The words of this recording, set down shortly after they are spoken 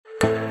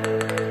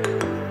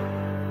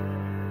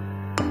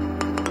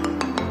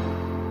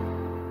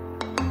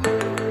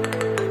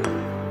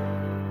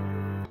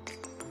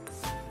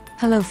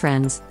Hello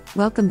friends,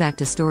 welcome back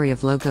to Story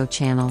of Logo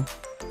channel.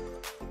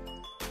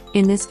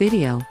 In this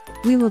video,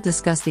 we will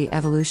discuss the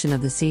evolution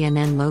of the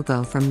CNN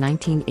logo from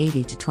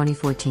 1980 to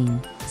 2014.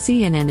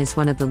 CNN is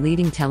one of the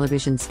leading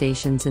television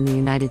stations in the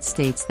United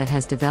States that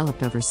has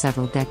developed over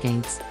several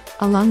decades.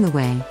 Along the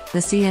way, the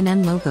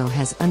CNN logo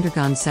has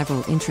undergone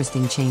several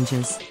interesting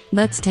changes.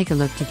 Let's take a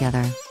look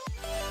together.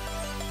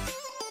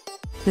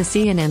 The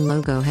CNN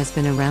logo has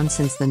been around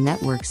since the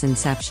network's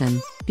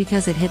inception,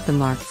 because it hit the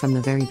mark from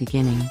the very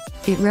beginning.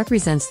 It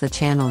represents the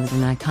channel in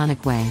an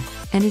iconic way,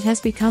 and it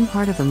has become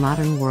part of the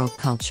modern world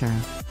culture.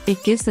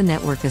 It gives the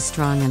network a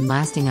strong and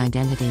lasting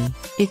identity.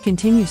 It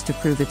continues to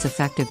prove its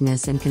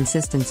effectiveness and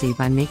consistency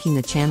by making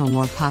the channel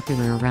more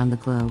popular around the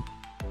globe.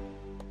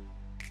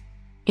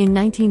 In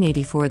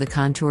 1984, the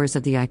contours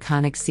of the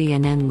iconic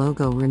CNN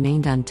logo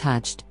remained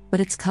untouched, but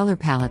its color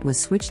palette was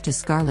switched to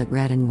scarlet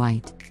red and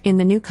white. In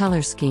the new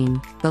color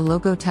scheme, the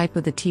logo type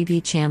of the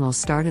TV channel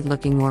started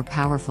looking more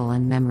powerful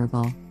and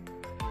memorable.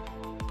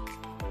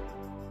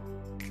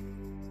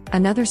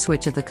 Another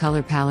switch of the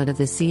color palette of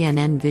the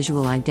CNN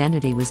visual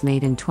identity was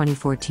made in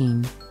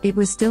 2014. It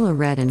was still a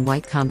red and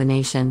white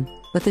combination,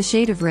 but the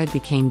shade of red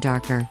became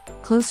darker,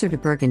 closer to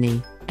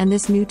burgundy, and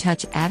this new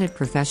touch added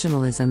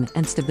professionalism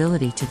and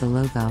stability to the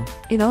logo.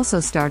 It also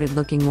started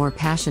looking more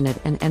passionate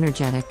and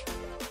energetic.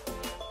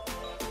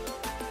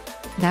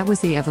 That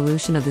was the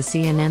evolution of the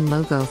CNN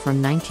logo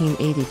from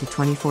 1980 to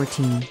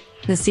 2014.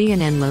 The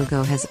CNN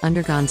logo has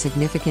undergone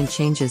significant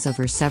changes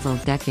over several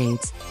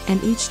decades,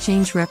 and each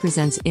change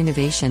represents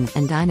innovation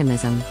and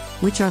dynamism,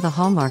 which are the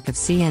hallmark of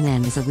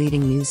CNN as a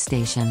leading news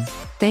station.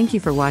 Thank you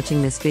for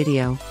watching this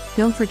video.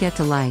 Don't forget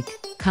to like,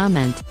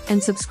 comment,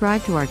 and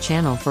subscribe to our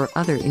channel for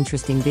other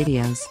interesting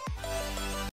videos.